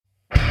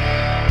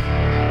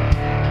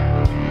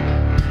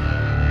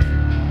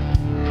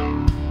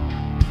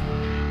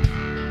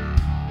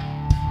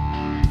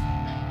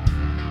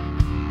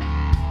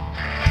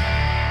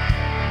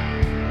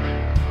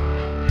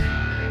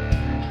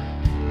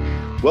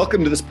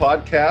Welcome to this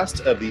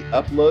podcast of the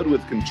Upload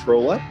with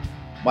ControlUp.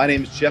 My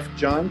name is Jeff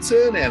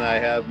Johnson, and I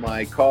have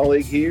my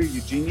colleague here,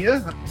 Eugenia.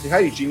 Say hi,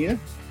 Eugenia.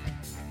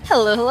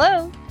 Hello,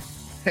 hello.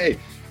 Hey,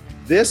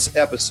 this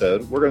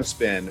episode, we're going to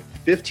spend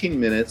 15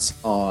 minutes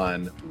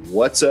on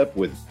what's up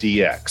with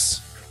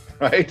DX,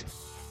 right?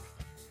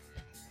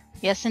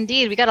 Yes,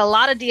 indeed. We got a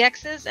lot of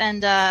DXs,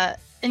 and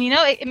you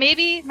know, it might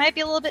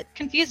be a little bit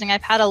confusing.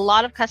 I've had a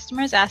lot of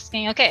customers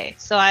asking, okay,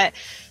 so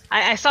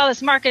I saw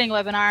this marketing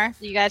webinar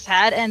that you guys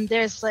had, and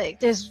there's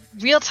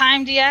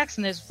real-time DX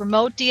and there's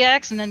remote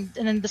DX and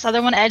then this other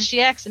one, Edge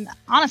DX. And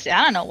honestly,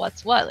 I don't know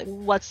what's what. Like,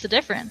 what's the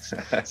difference?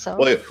 So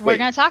we're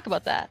going to talk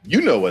about that. You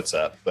know what's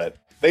up, but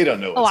they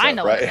don't know what's up, I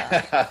know right?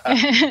 what's up.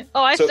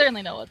 I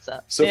certainly know what's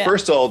up. So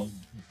first of all,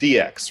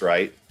 DX,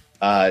 right?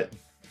 And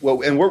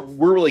we're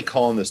really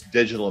calling this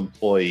digital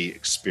employee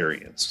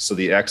experience. So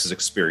the X is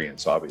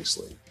experience,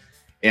 obviously.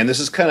 And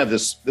this is kind of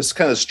this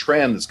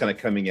trend that's kind of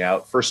coming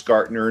out. First,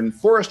 Gartner and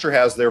Forrester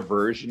has their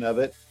version of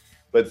it,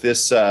 but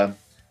this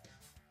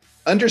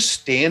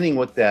understanding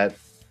what that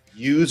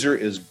user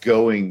is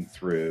going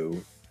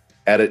through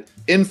at an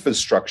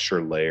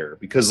infrastructure layer.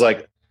 Because,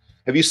 like,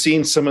 have you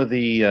seen some of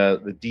the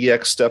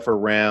DX stuff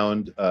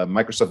around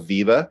Microsoft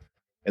Viva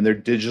and their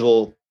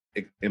digital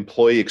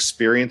employee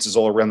experience is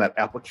all around that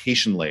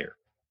application layer,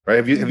 right?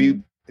 Have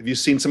you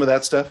seen some of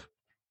that stuff?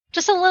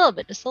 Just a little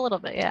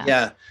bit, yeah.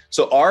 Yeah.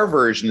 So our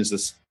version is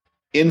this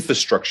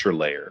infrastructure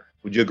layer.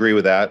 Would you agree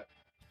with that?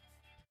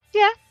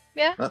 Yeah.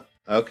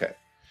 Okay.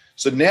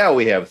 So now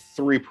we have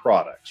three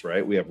products,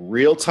 right? We have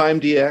real-time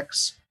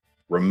DX,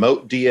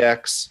 remote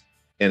DX,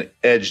 and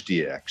Edge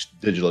DX,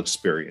 digital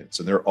experience.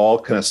 And they're all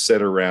kind of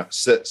centered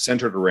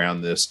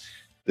around this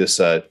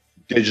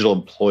digital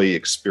employee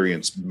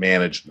experience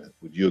management.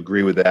 Would you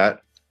agree with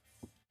that?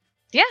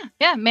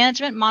 Yeah.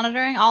 Management,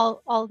 monitoring,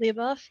 all of the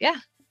above. Yeah.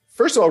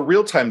 First of all,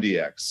 real-time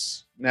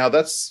DX. Now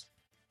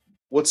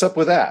what's up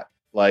with that?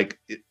 Like,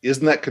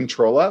 isn't that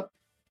ControlUp?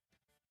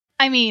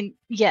 I mean,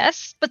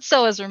 yes, but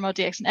so is remote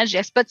DX and Edge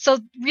DX. But so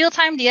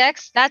real-time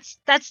DX,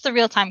 that's the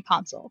real-time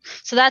console.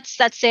 So that's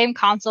that same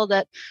console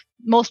that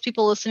most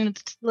people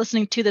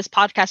listening to this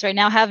podcast right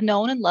now have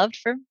known and loved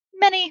for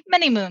many,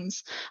 many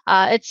moons.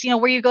 It's,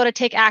 where you go to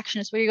take action.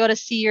 It's where you go to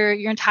see your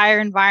entire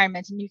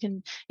environment, and you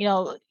can,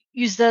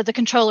 use the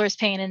controller's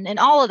pane and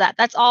all of that.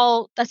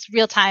 That's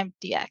real-time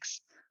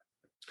DX.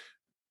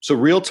 So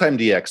real-time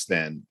DX,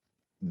 then,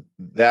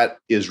 that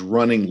is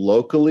running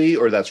locally,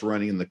 or that's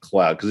running in the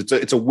cloud? Because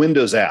it's a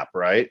Windows app,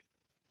 right?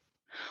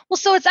 Well,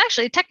 so it's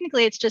actually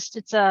technically it's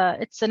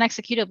an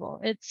executable.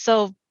 It's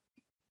so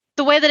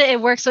the way that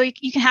it works. So you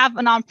can have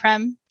an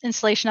on-prem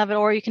installation of it,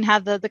 or you can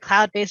have the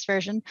cloud-based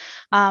version.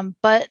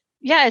 But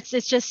yeah, it's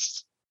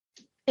just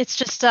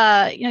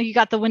you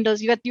got the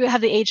Windows, you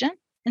have the agent.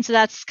 And so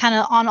that's kind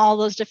of on all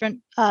those different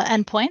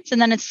endpoints.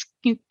 And then it's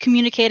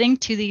communicating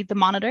to the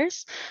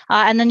monitors.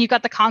 And then you've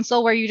got the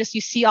console where you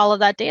see all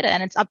of that data,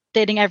 and it's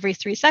updating every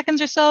 3 seconds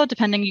or so,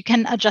 depending. You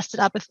can adjust it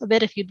up a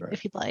bit if you'd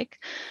like.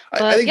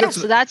 But I think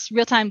so that's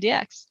real-time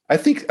DX. I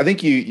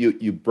think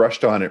you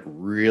brushed on it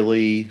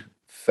really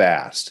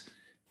fast.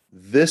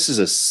 This is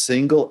a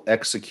single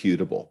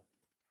executable.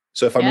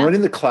 So if I'm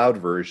running the cloud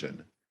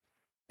version,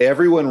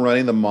 everyone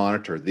running the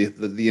monitor,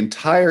 the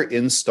entire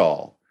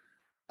install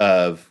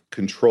of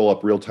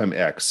ControlUp Real-Time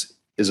X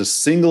is a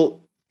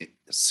single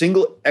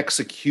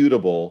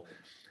executable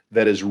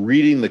that is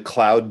reading the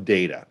cloud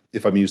data.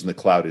 If I'm using the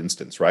cloud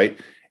instance, right?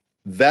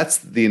 That's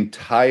the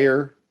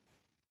entirety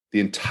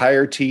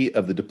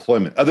of the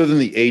deployment, other than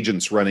the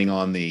agents running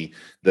on the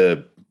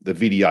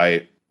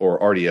VDI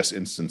or RDS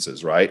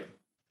instances, right?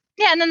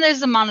 Yeah, and then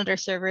there's the monitor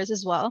servers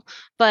as well.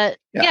 But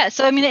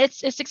so I mean,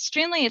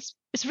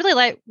 it's really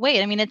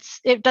lightweight. I mean,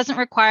 it doesn't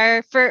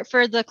require for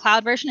the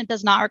cloud version. It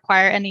does not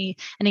require any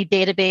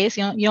database.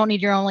 You don't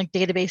need your own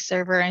database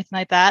server or anything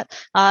like that.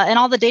 And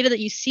all the data that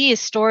you see is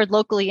stored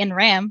locally in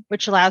RAM,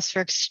 which allows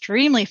for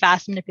extremely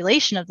fast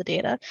manipulation of the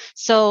data.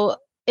 So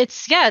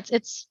it's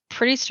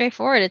pretty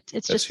straightforward.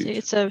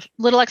 It's a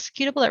little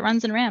executable that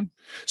runs in RAM.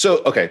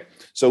 So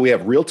we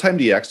have real-time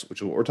DX,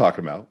 which is what we're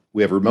talking about.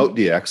 We have remote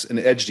DX and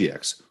Edge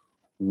DX.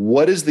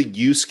 What is the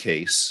use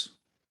case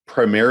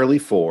primarily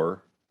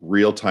for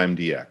real-time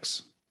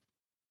DX?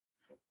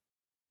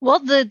 Well,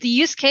 the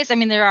use case, I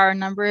mean, there are a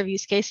number of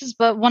use cases,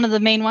 but one of the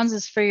main ones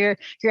is for your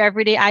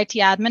everyday IT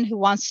admin who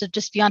wants to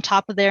just be on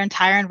top of their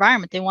entire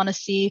environment. They want to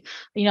see,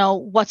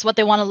 what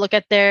they want to look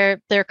at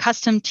their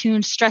custom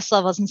tuned stress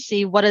levels and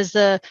see what is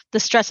the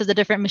stress of the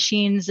different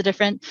machines, the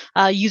different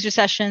user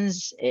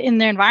sessions in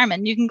their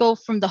environment. You can go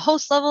from the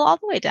host level all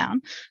the way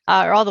down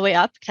or all the way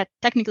up.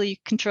 Technically, you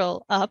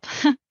control up,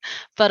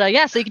 but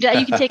so you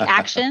can take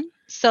action.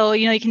 So,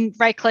 you can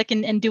right click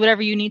and do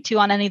whatever you need to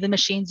on any of the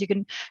machines. You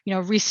can,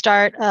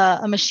 restart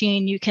a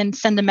machine. You can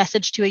send a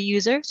message to a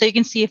user. So you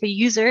can see if a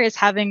user is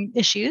having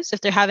issues,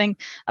 if they're having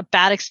a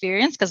bad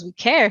experience, because we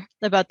care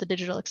about the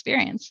digital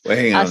experience. Well,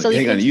 hang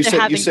on. You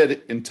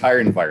said entire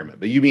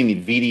environment, but you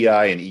mean the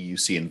VDI and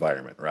EUC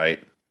environment,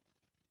 right?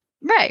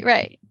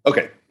 Right.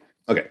 Okay.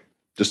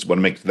 Just want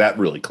to make that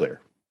really clear.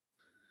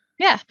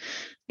 Yeah.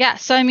 Yeah.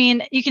 So, I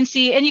mean, you can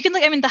see, and you can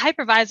look, I mean, the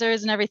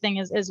hypervisors and everything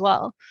is as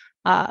well.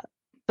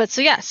 But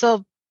so, yeah,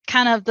 so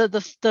kind of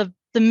the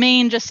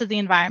main gist of the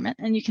environment,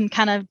 and you can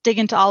kind of dig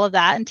into all of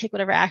that and take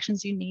whatever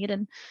actions you need.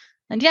 And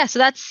yeah,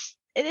 so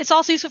it's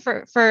also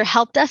useful for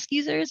help desk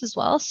users as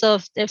well. So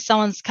if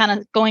someone's kind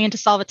of going in to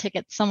solve a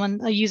ticket,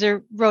 a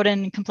user wrote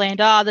in and complained,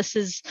 this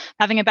is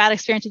having a bad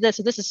experience with this,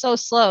 or this is so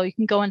slow, you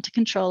can go into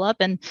ControlUp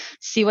and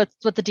see what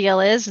the deal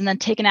is, and then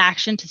take an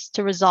action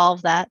to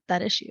resolve that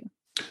issue.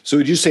 So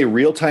would you say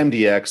real-time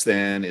DX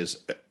then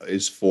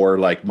is for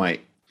like my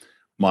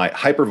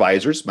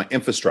hypervisors, my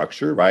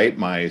infrastructure, right?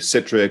 My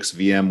Citrix,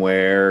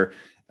 VMware,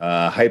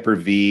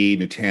 Hyper-V,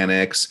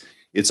 Nutanix.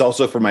 It's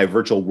also for my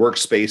virtual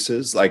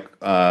workspaces, like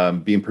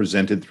being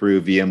presented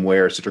through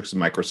VMware, Citrix,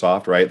 and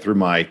Microsoft, right? Through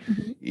my,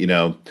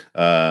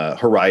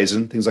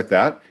 Horizon, things like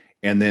that.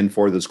 And then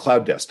for those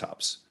cloud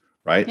desktops,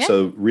 right? Yeah.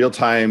 So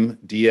real-time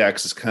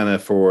DX is kind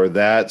of for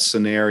that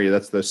scenario.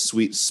 That's the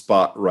sweet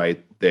spot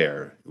right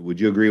there. Would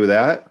you agree with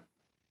that?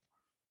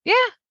 Yeah,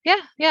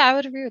 I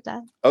would agree with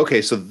that.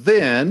 Okay, so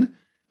then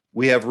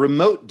we have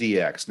remote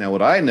DX. Now,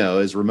 what I know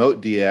is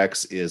remote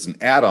DX is an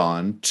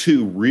add-on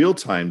to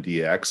real-time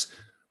DX.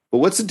 But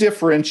what's the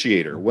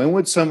differentiator? When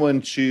would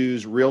someone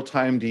choose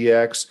real-time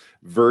DX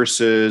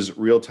versus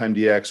real-time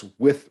DX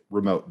with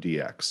remote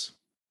DX?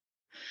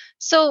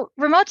 So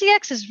remote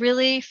DX is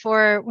really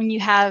for when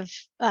you have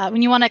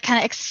when you want to kind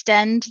of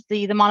extend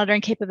the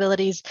monitoring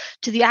capabilities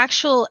to the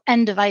actual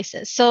end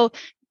devices. So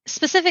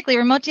specifically,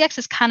 remote DX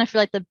is kind of for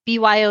like the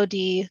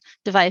BYOD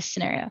device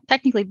scenario.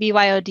 Technically,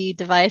 BYOD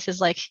device is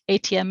like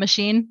ATM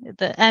machine.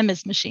 The M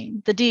is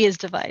machine. The D is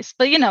device.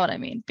 But you know what I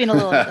mean. Being a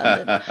little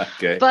redundant.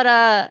 Okay. But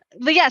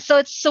yeah.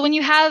 So when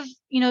you have,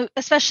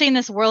 especially in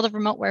this world of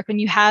remote work, when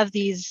you have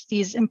these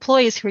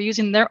employees who are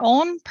using their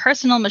own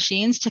personal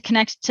machines to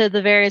connect to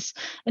the various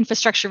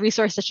infrastructure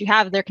resources that you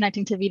have, they're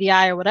connecting to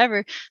VDI or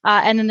whatever,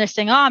 and then they're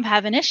saying, I'm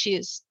having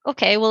issues.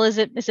 Okay, well, is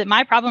it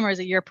my problem or is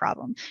it your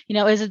problem?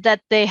 Is it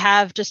that they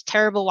have just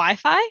terrible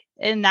Wi-Fi?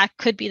 And that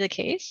could be the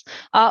case.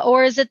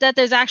 Or is it that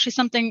there's actually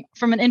something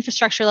from an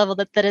infrastructure level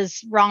that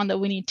is wrong that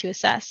we need to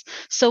assess?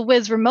 So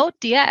with remote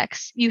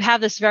DX, you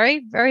have this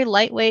very, very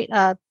lightweight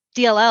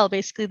DLL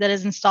basically that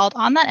is installed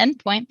on that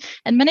endpoint.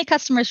 And many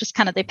customers just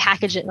they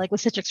package it like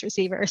with Citrix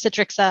Receiver or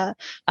Citrix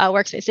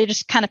Workspace. They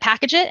just kind of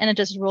package it and it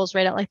just rolls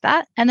right out like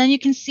that. And then you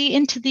can see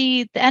into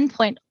the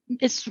endpoint.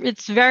 It's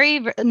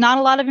very not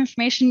a lot of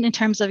information in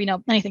terms of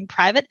anything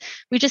private.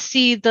 We just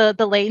see the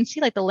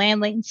latency, like the LAN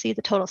latency,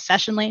 the total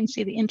session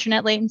latency, the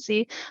internet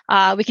latency.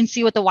 We can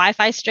see what the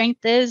Wi-Fi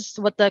strength is,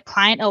 what the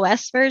client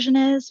OS version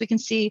is. We can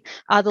see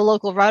the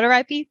local router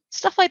IP,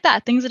 stuff like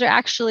that. Things that are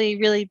actually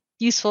really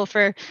useful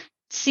for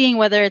seeing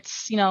whether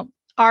it's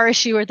our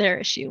issue or their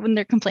issue when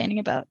they're complaining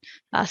about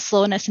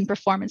slowness and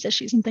performance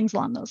issues and things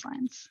along those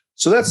lines.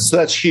 So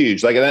that's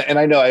huge. Like, and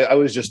I know I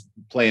was just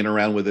playing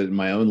around with it in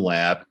my own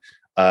lab.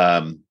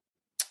 And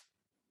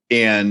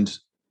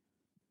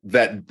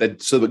that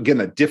so again,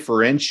 that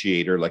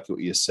differentiator, like what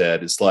you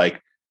said, is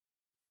like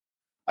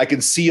I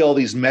can see all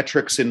these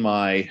metrics in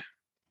my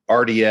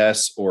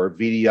RDS or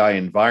VDI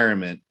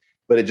environment,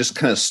 but it just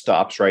kind of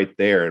stops right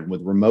there. And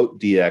with remote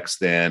DX,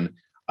 then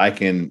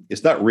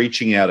it's not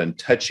reaching out and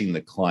touching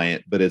the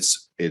client, but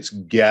it's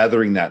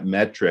gathering that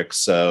metric.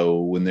 So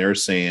when they're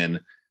saying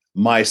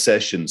my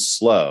session's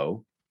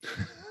slow,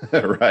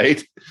 right?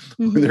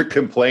 Mm-hmm. When they're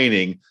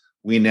complaining,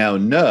 we now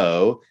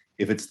know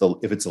if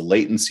it's a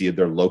latency of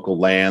their local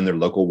LAN, their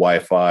local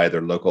Wi-Fi,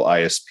 their local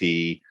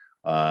ISP,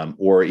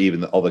 or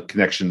even all the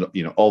connection,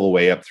 all the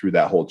way up through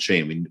that whole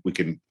chain. We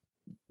can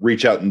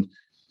reach out, and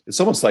it's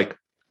almost like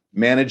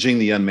managing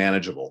the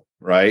unmanageable,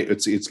 right?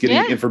 It's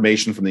getting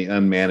information from the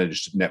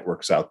unmanaged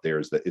networks out there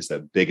is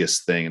the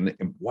biggest thing.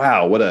 And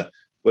wow, what a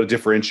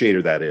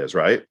differentiator that is,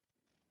 right?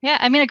 Yeah,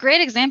 I mean, a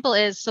great example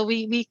is, so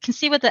we can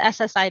see what the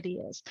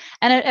SSID is.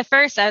 And at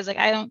first I was like,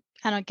 I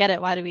don't get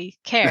it. Why do we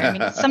care? I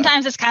mean,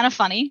 sometimes it's kind of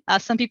funny.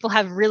 Some people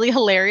have really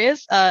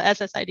hilarious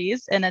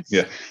SSIDs, and it's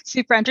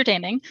super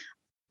entertaining.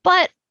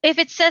 But if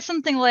it says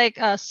something like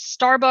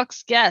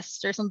Starbucks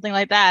guest or something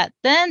like that,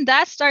 then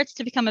that starts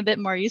to become a bit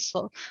more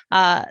useful.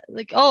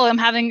 Like, I'm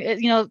having,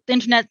 the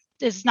internet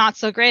is not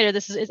so great, or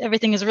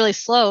everything is really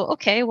slow.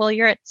 Okay, well,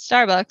 you're at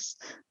Starbucks.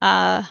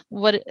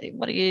 What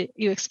do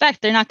you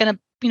expect? They're not going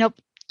to,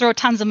 throw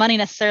tons of money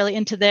necessarily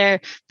into their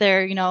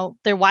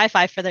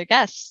Wi-Fi for their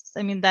guests.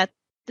 I mean, they're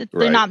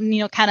right. Not,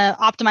 kind of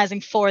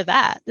optimizing for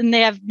that. And they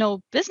have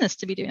no business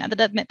to be doing that.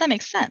 That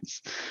makes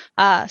sense.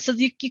 So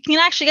you can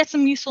actually get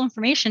some useful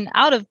information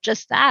out of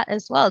just that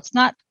as well. It's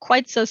not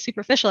quite so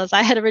superficial as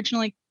I had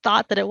originally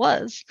thought that it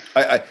was.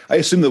 I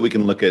assume that we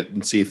can look at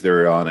and see if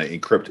they're on an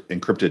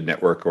encrypted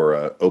network or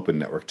an open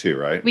network too,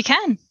 right? We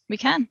can.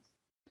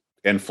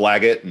 And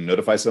flag it and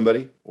notify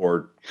somebody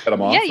or cut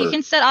them off? Yeah, you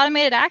can set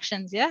automated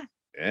actions. Yeah.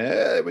 Yeah,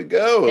 there we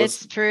go.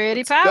 It's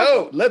pretty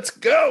powerful. Let's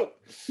go.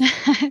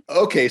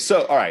 Okay,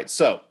 so all right.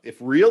 So if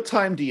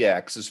real-time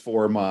DX is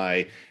for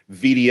my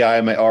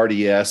VDI, my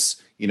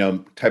RDS,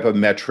 type of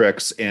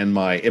metrics, and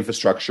my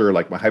infrastructure,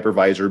 like my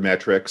hypervisor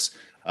metrics,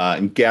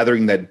 and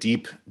gathering that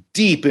deep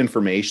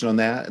information on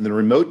that. And then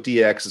remote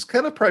DX is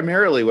kind of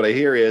primarily what I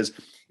hear is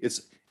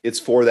it's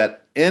for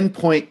that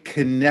endpoint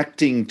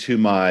connecting to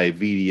my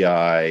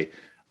VDI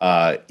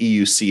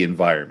EUC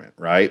environment,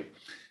 right?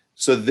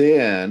 So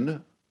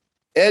then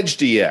Edge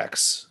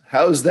DX,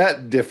 how does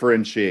that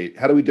differentiate?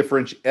 How do we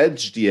differentiate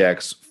Edge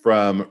DX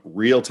from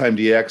real-time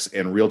DX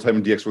and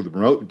real-time DX with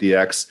remote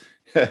DX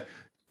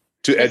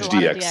to Edge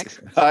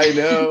DX? I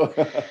know.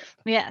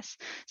 Yes.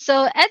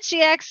 So Edge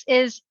DX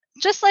is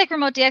just like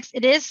remote DX.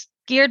 It is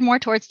geared more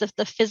towards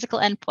the physical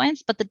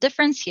endpoints, but the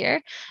difference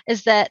here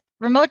is that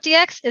remote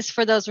DX is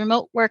for those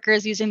remote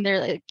workers using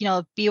their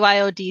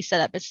BYOD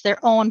setup. It's their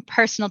own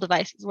personal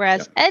devices,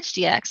 whereas Edge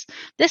DX,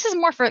 this is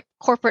more for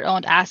corporate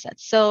owned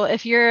assets. So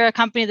if you're a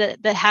company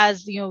that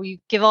has, you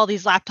give all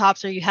these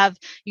laptops, or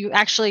you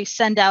actually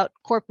send out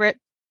corporate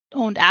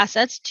owned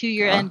assets to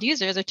your end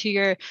users or to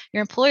your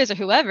employees or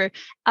whoever,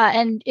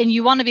 and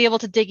you want to be able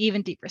to dig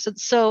even deeper.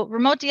 So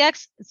remote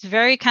DX, it's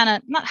very kind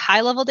of not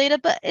high level data,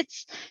 but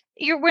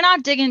we're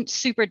not digging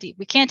super deep.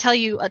 We can't tell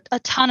you a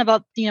ton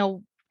about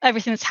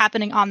everything that's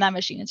happening on that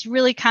machine. It's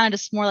really kind of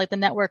just more like the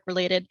network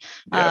related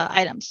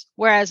items.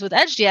 Whereas with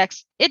Edge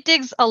DX, it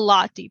digs a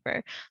lot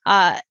deeper.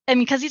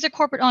 Because these are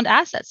corporate owned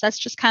assets, that's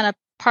just kind of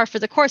par for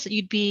the course that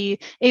you'd be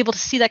able to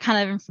see that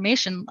kind of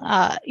information.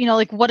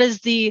 Like what is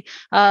the,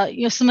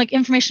 some like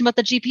information about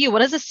the GPU?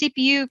 What is the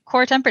CPU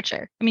core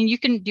temperature? Do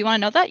you want to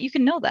know that? You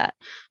can know that.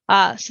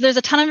 So there's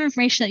a ton of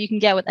information that you can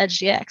get with Edge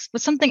DX.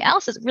 But something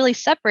else that really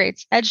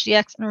separates Edge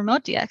DX and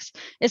Remote DX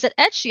is that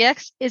Edge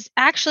DX is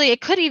actually,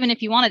 it could even,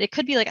 if you wanted, it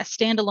could be like a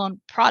standalone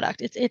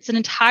product. It's an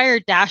entire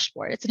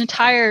dashboard. It's an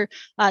entire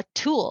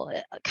tool,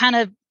 kind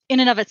of in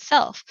and of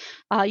itself.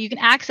 You can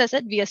access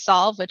it via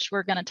Solve, which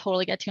we're going to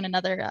totally get to in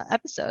another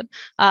episode.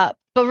 But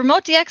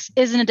Remote DX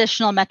is an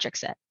additional metric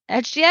set.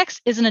 Edge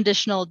DX is an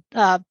additional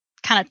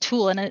kind of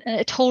tool and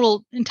a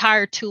total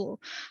entire tool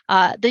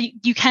that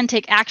you can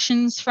take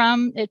actions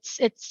from.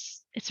 It's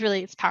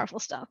powerful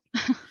stuff.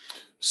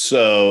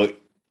 So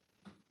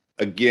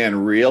again,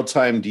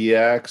 real-time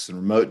DX and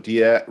remote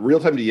DX.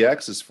 Real-time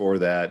DX is for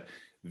that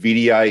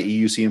VDI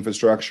EUC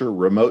infrastructure.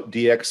 Remote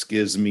DX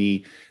gives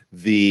me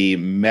the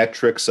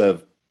metrics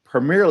of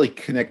primarily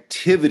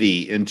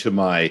connectivity into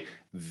my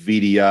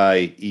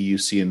VDI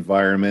EUC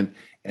environment,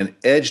 and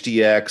Edge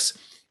DX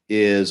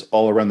is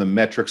all around the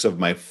metrics of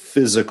my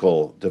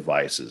physical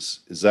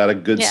devices. Is that a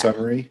good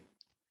summary?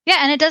 Yeah,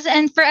 and it does.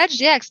 And for Edge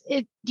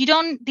DX,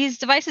 these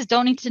devices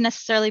don't need to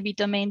necessarily be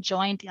domain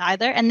joined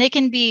either, and they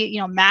can be,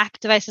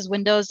 Mac devices,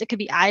 Windows. It could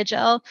be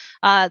iGel.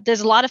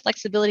 There's a lot of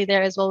flexibility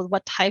there as well with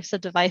what types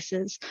of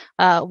devices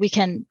we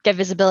can get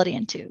visibility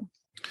into.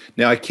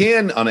 Now, I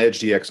can on Edge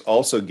DX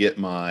also get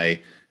my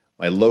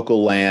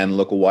local LAN,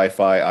 local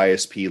Wi-Fi,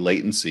 ISP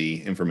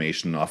latency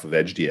information off of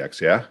Edge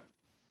DX. Yeah,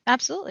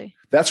 absolutely.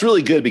 That's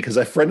really good because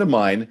a friend of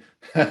mine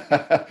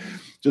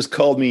just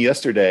called me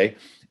yesterday,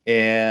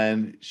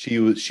 and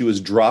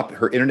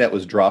her internet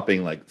was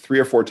dropping like 3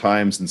 or 4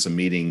 times in some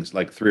meetings,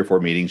 like 3 or 4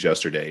 meetings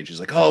yesterday. And she's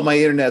like, "Oh, my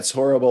internet's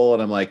horrible,"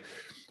 and I'm like,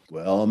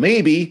 "Well,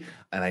 maybe."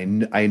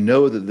 And I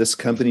know that this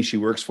company she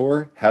works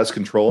for has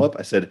ControlUp.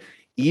 I said,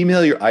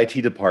 email your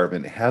IT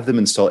department, have them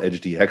install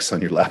Edge DX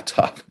on your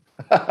laptop.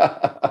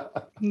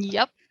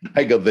 Yep.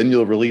 I go, then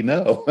you'll really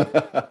know.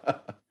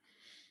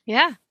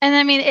 Yeah.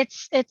 And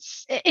it's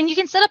and you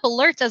can set up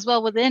alerts as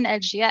well within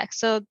Edge DX.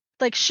 So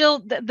like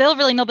they'll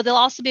really know, but they'll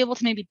also be able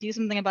to maybe do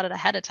something about it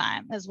ahead of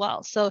time as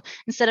well. So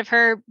instead of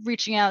her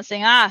reaching out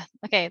saying,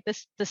 okay,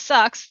 this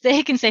sucks,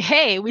 they can say,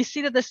 hey, we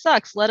see that this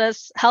sucks. Let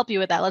us help you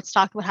with that. Let's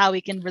talk about how we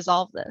can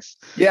resolve this.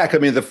 Yeah.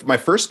 My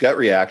first gut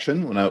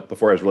reaction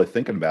before I was really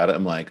thinking about it,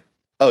 I'm like,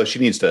 oh, she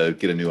needs to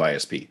get a new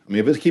ISP.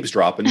 If it keeps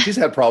dropping, she's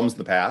had problems in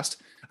the past.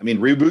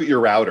 Reboot your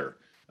router,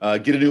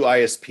 get a new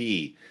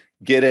ISP,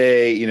 get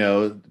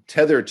a,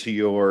 tether to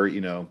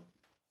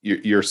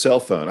your cell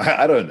phone.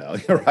 I don't know.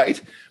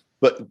 Right.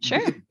 But sure.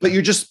 But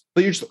you're just,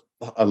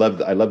 I love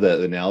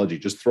that analogy,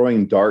 just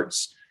throwing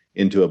darts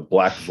into a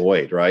black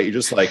void, right? You're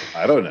just like,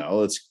 I don't know,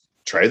 let's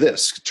try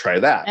this, try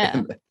that. Yeah.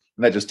 And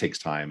that just takes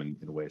time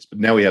in ways. But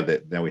now we have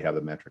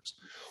the metrics.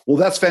 Well,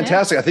 that's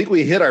fantastic. Yeah. I think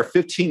we hit our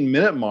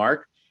 15-minute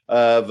mark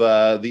of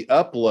the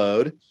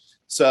upload.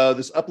 So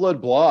this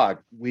upload blog,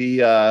 we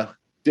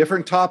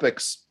different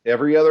topics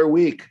every other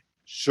week,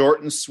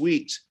 short and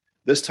sweet.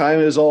 This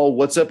time is all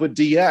what's up with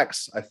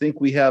DX. I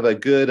think we have a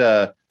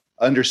good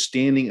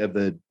understanding of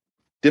the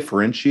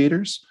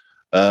differentiators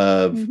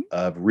of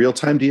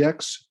real-time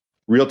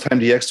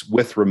DX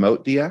with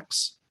remote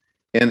DX,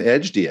 and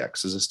Edge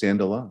DX as a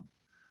standalone.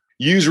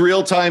 Use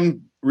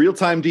real-time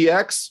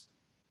DX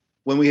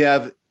when we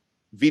have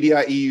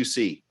VDI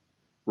EUC.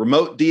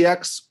 Remote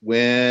DX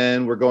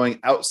when we're going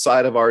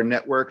outside of our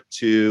network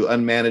to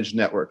unmanaged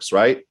networks,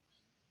 right?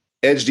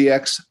 Edge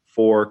DX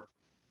for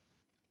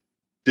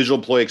digital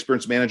employee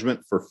experience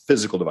management for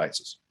physical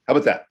devices. How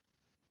about that?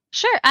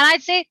 Sure. And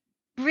I'd say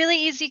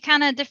really easy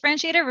kind of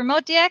differentiator.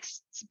 Remote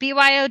DX, it's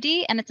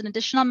BYOD, and it's an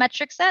additional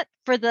metric set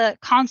for the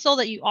console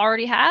that you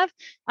already have.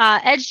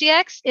 Edge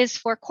DX is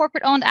for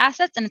corporate-owned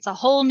assets, and it's a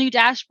whole new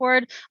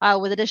dashboard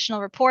with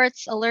additional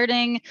reports,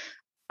 alerting,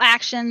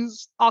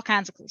 actions, all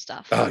kinds of cool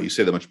stuff. Oh, you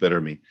say that much better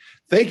than me.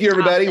 Thank you,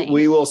 everybody.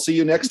 We will see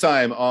you next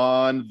time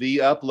on The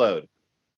Upload.